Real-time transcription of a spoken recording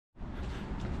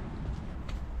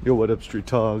Yo, what up, street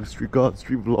talk, street gods,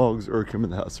 street vlogs, Urkim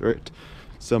in the house, right?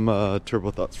 Some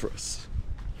turbo thoughts for us,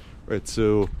 right?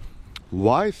 So,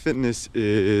 why fitness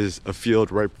is a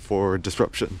field ripe for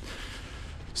disruption?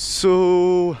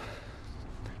 So,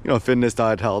 fitness,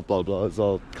 diet, health, blah blah, is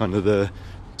all kind of the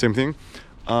same thing.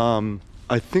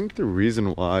 I think the reason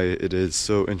why it is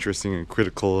so interesting and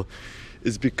critical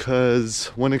is because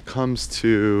when it comes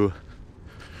to,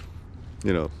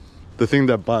 the thing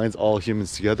that binds all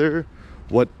humans together,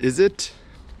 what is it?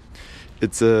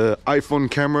 It's iPhone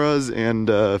cameras and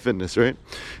fitness, right?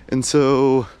 And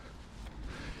so,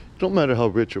 it don't matter how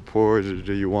rich or poor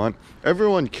do you want,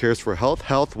 everyone cares for health,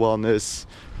 wellness,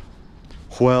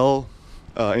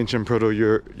 ancient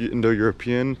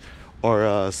Proto-Indo-European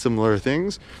are similar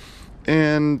things.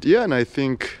 And I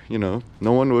think, no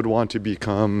one would want to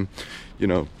become,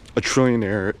 a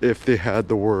trillionaire if they had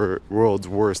the world's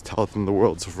worst health in the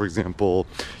world. So, for example,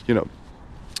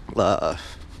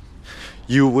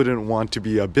 you wouldn't want to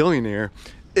be a billionaire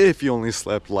if you only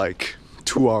slept like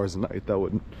 2 hours a night. That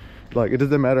wouldn't, it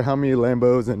doesn't matter how many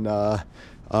Lambos and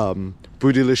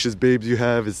bootylicious babes you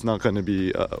have, it's not going to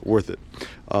be worth it.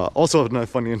 Also, another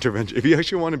funny intervention, if you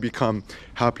actually want to become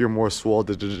happier, more swole,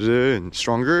 and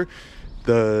stronger,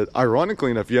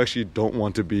 ironically enough, you actually don't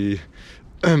want to be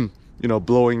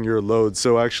blowing your load.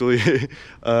 So actually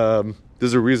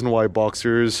there's a reason why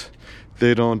boxers,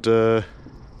 they don't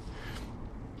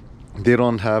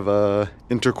have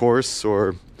intercourse,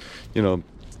 or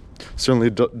certainly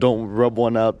don't rub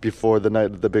one out before the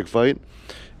night of the big fight,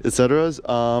 etc.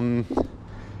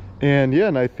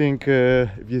 And I think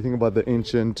if you think about the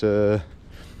ancient kind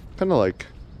of like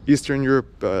Eastern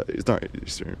Europe, it's not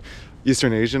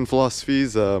Eastern Asian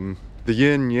philosophies, the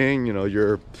yin yang,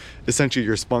 your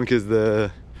spunk is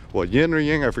the yin or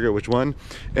yang, I forget which one,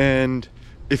 and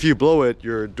if you blow it,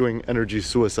 you're doing energy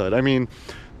suicide. I mean,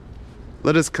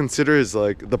 let us consider is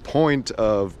like the point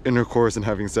of intercourse and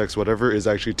having sex, whatever, is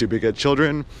actually to beget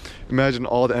children. Imagine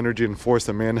all the energy and force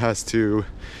a man has to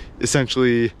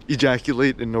essentially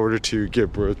ejaculate in order to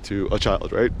give birth to a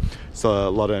child, right? It's a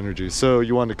lot of energy, so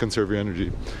you want to conserve your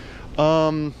energy.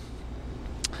 So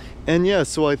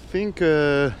I think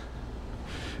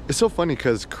it's so funny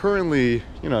because currently,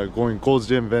 going Gold's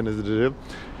Gym, Venice,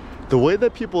 the way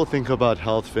that people think about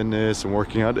health, fitness, and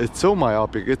working out, it's so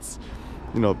myopic. It's,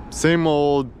 same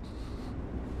old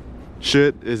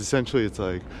shit. Is essentially, it's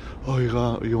like, what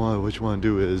you want to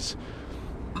do is,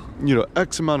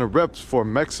 X amount of reps for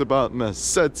max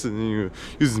sets, and you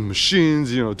use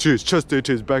machines, to his chest day,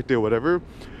 to his back day, whatever.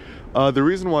 The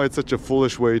reason why it's such a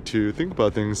foolish way to think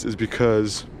about things is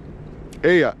because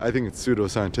A, I think it's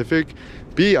pseudoscientific.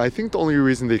 B, I think the only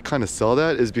reason they kind of sell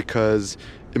that is because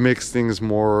it makes things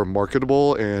more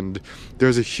marketable, and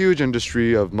there's a huge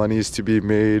industry of monies to be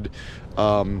made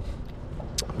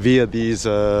via these,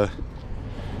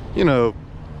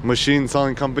 machine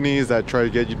selling companies that try to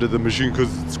get you to the machine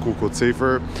because it's quote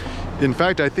safer. In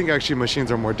fact, I think actually machines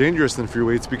are more dangerous than free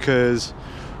weights because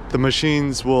the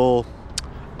machines will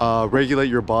regulate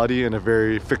your body in a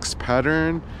very fixed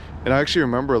pattern. And I actually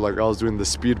remember, I was doing the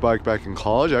speed bike back in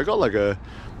college. I got a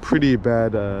pretty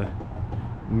bad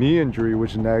knee injury,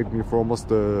 which nagged me for almost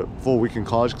the full week in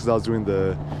college because I was doing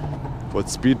the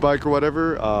speed bike or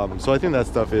whatever. So I think that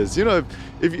stuff is,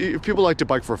 if people like to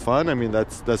bike for fun, I mean,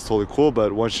 that's totally cool,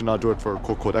 but one should not do it for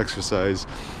quote exercise.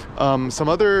 Some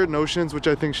other notions which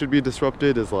I think should be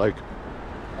disrupted is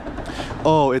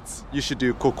you should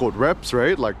do quote reps,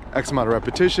 right? Like X amount of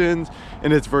repetitions,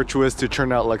 and it's virtuous to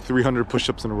churn out 300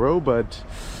 push-ups in a row. But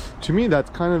to me, that's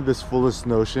kind of this foolish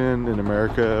notion in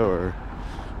America, or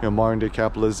modern day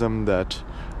capitalism, that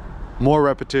more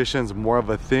repetitions, more of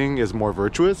a thing is more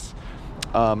virtuous.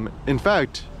 In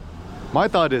fact, my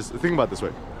thought is, think about it this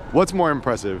way: what's more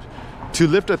impressive, to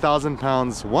lift 1,000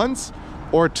 pounds once,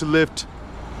 or to lift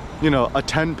a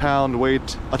 10-pound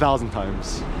weight 1,000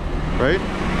 times, right?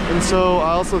 And so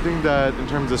I also think that in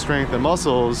terms of strength and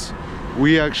muscles,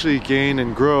 we actually gain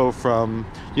and grow from,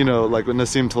 like what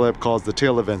Nassim Taleb calls the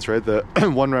tail events, right? The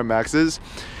 1 rep maxes.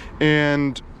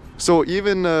 And so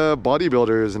even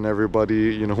bodybuilders and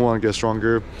everybody, who want to get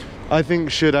stronger, I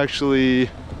think should actually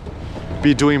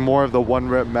be doing more of the 1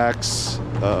 rep max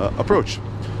approach.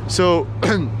 So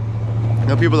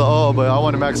people are, but I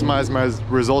want to maximize my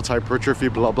results, hypertrophy,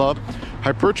 blah, blah.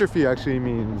 Hypertrophy actually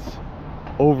means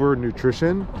over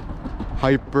nutrition.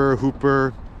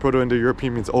 Hooper,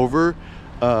 Proto-Indo-European means over.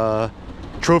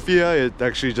 Trophia, it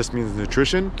actually just means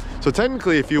nutrition. So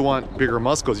technically, if you want bigger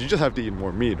muscles, you just have to eat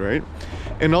more meat, right?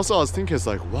 And also I was thinking, it's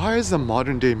why is the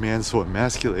modern day man so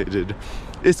emasculated?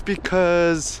 It's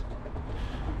because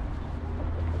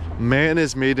man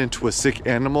is made into a sick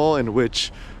animal in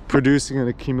which producing and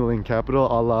accumulating capital,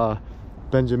 a la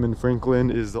Benjamin Franklin,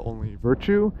 is the only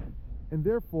virtue. And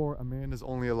therefore, a man is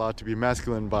only allowed to be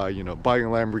masculine by, you know, buying a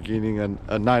Lamborghini and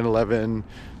a 911,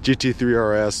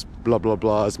 GT3 RS, blah, blah,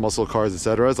 blah, as muscle cars,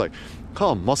 etc. It's like,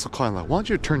 call them muscle car. Like, why don't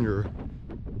you turn your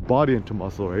body into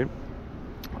muscle, right?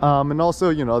 And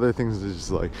also, you know, other things is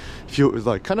just like, if you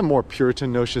like kind of more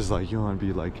Puritan notions, like you want to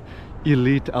be like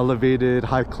elite, elevated,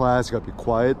 high class, you gotta be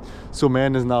quiet. So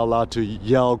man is not allowed to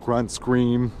yell, grunt,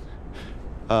 scream,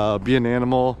 be an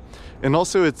animal. And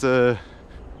also it's I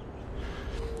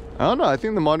don't know, I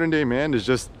think the modern day man is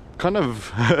just kind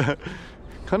of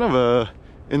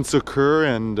insecure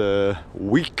and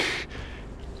weak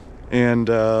and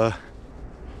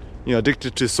you know,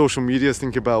 addicted to social media,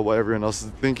 thinking about what everyone else is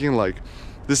thinking. Like,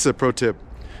 this is a pro tip: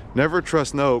 never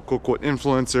trust no quote quote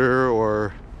influencer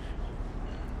or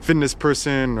fitness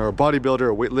person or bodybuilder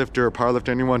or weightlifter or powerlifter,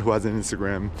 anyone who has an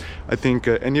Instagram. I think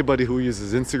anybody who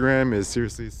uses Instagram is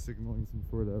seriously signaling some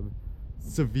sort of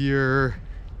severe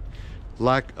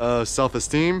lack of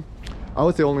self-esteem. I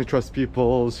would say only trust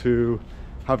people who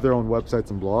have their own websites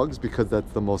and blogs, because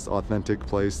that's the most authentic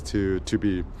place to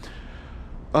be.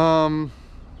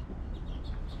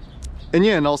 And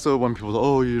yeah, and also when people say,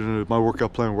 oh, you know, my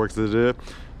workout plan works, the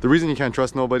reason you can't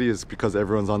trust nobody is because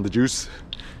everyone's on the juice.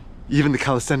 Even the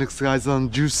calisthenics guys on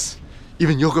the juice.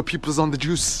 Even yoga people's on the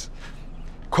juice.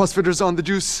 CrossFitters on the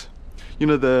juice. You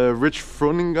know, the Rich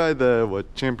Froning guy, the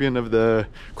champion of the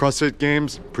CrossFit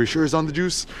Games, pretty sure is on the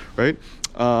juice, right?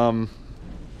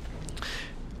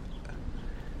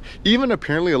 Even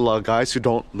apparently a lot of guys who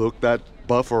don't look that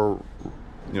buff or,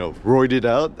 you know, roided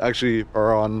out actually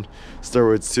are on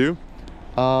steroids too.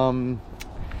 And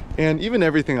even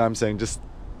everything I'm saying, just,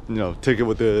 you know, take it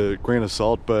with a grain of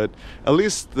salt, but at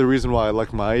least the reason why I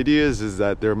like my ideas is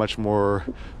that they're much more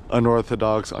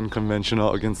unorthodox,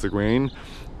 unconventional, against the grain.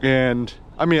 And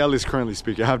I mean, at least currently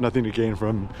speaking, I have nothing to gain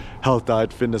from health,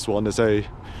 diet, fitness, wellness.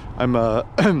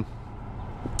 I'm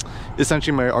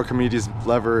essentially my Archimedes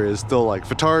lever is still like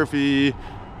photography,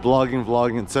 blogging,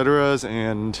 vlogging, etc.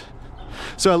 And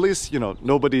so at least, you know,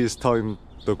 nobody is telling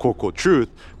the quote quote truth,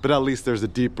 but at least there's a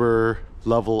deeper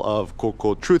level of quote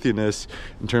quote truthiness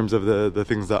in terms of the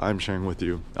things that I'm sharing with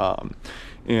you.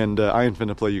 And I ain't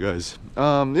finna play you guys.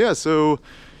 Yeah, so,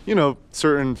 you know,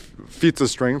 certain feats of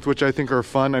strength, which I think are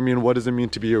fun. I mean, what does it mean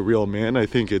to be a real man? I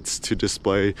think it's to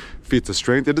display feats of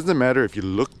strength. It doesn't matter if you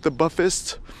look the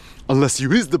buffest, unless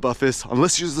you is the buffest,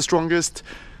 unless you's the strongest.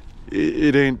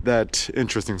 It ain't that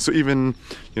interesting. So even,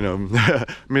 you know,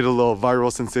 made a little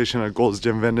viral sensation at Gold's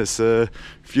Gym Venice a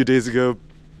few days ago.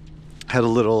 Had a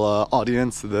little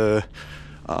audience. The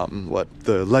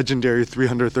legendary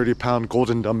 330-pound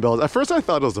golden dumbbells. At first I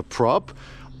thought it was a prop,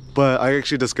 but I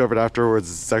actually discovered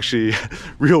afterwards it's actually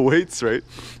real weights, right?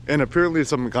 And apparently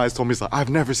some guys told me, it's like, I've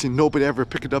never seen nobody ever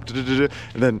pick it up, and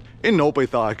then ain't nobody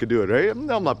thought I could do it, right?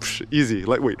 I'm like, easy,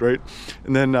 lightweight, right?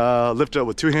 And then lift it up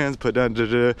with 2 hands, put down,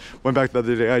 went back the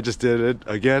other day, I just did it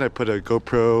again. I put a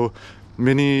GoPro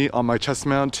Mini on my chest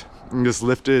mount and just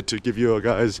lift it to give you a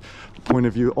guy's point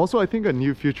of view. Also, I think a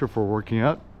new future for working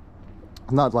out,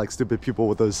 not like stupid people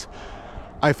with those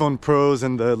iPhone Pros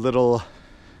and the little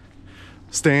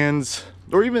stands,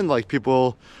 or even like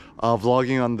people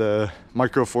vlogging on the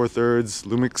Micro Four Thirds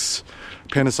Lumix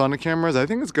Panasonic cameras. I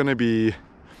think it's going to be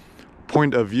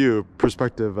point of view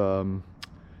perspective.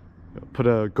 Put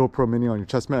a GoPro Mini on your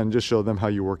chest mount and just show them how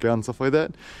you work out and stuff like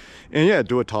that. And yeah,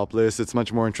 do it topless. It's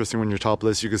much more interesting when you're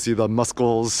topless. You can see the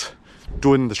muscles,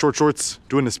 doing the short shorts,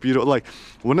 doing the speedo. Like,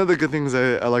 one of the good things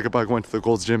I like about going to the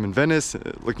Gold's Gym in Venice,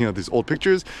 looking at these old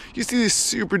pictures, you see these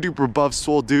super duper buff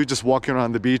swole dudes just walking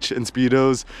around the beach in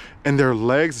speedos, and their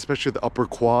legs, especially the upper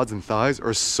quads and thighs,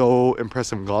 are so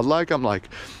impressive and godlike. I'm like,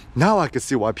 now I can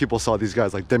see why people saw these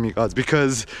guys like demigods,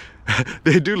 because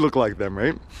they do look like them,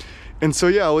 right? And so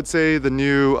yeah, I would say the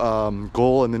new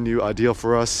goal and the new ideal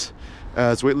for us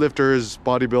as weightlifters,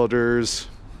 bodybuilders,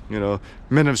 you know,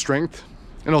 men of strength,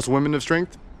 and also women of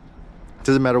strength.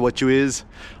 Doesn't matter what you is,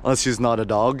 unless you's not a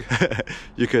dog.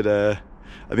 You could, I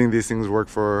think these things work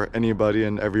for anybody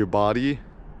and everybody.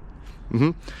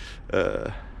 100%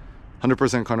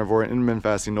 carnivore, intermittent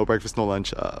fasting, no breakfast, no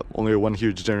lunch, only one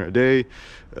huge dinner a day,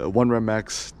 1 rep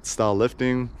max style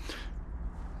lifting.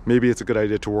 Maybe it's a good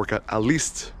idea to work out at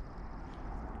least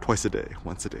twice a day,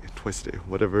 once a day, twice a day,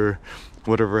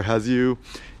 whatever has you.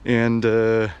 And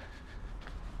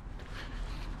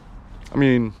I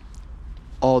mean,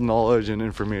 all knowledge and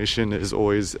information is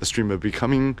always a stream of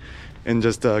becoming, and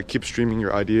just keep streaming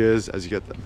your ideas as you get them.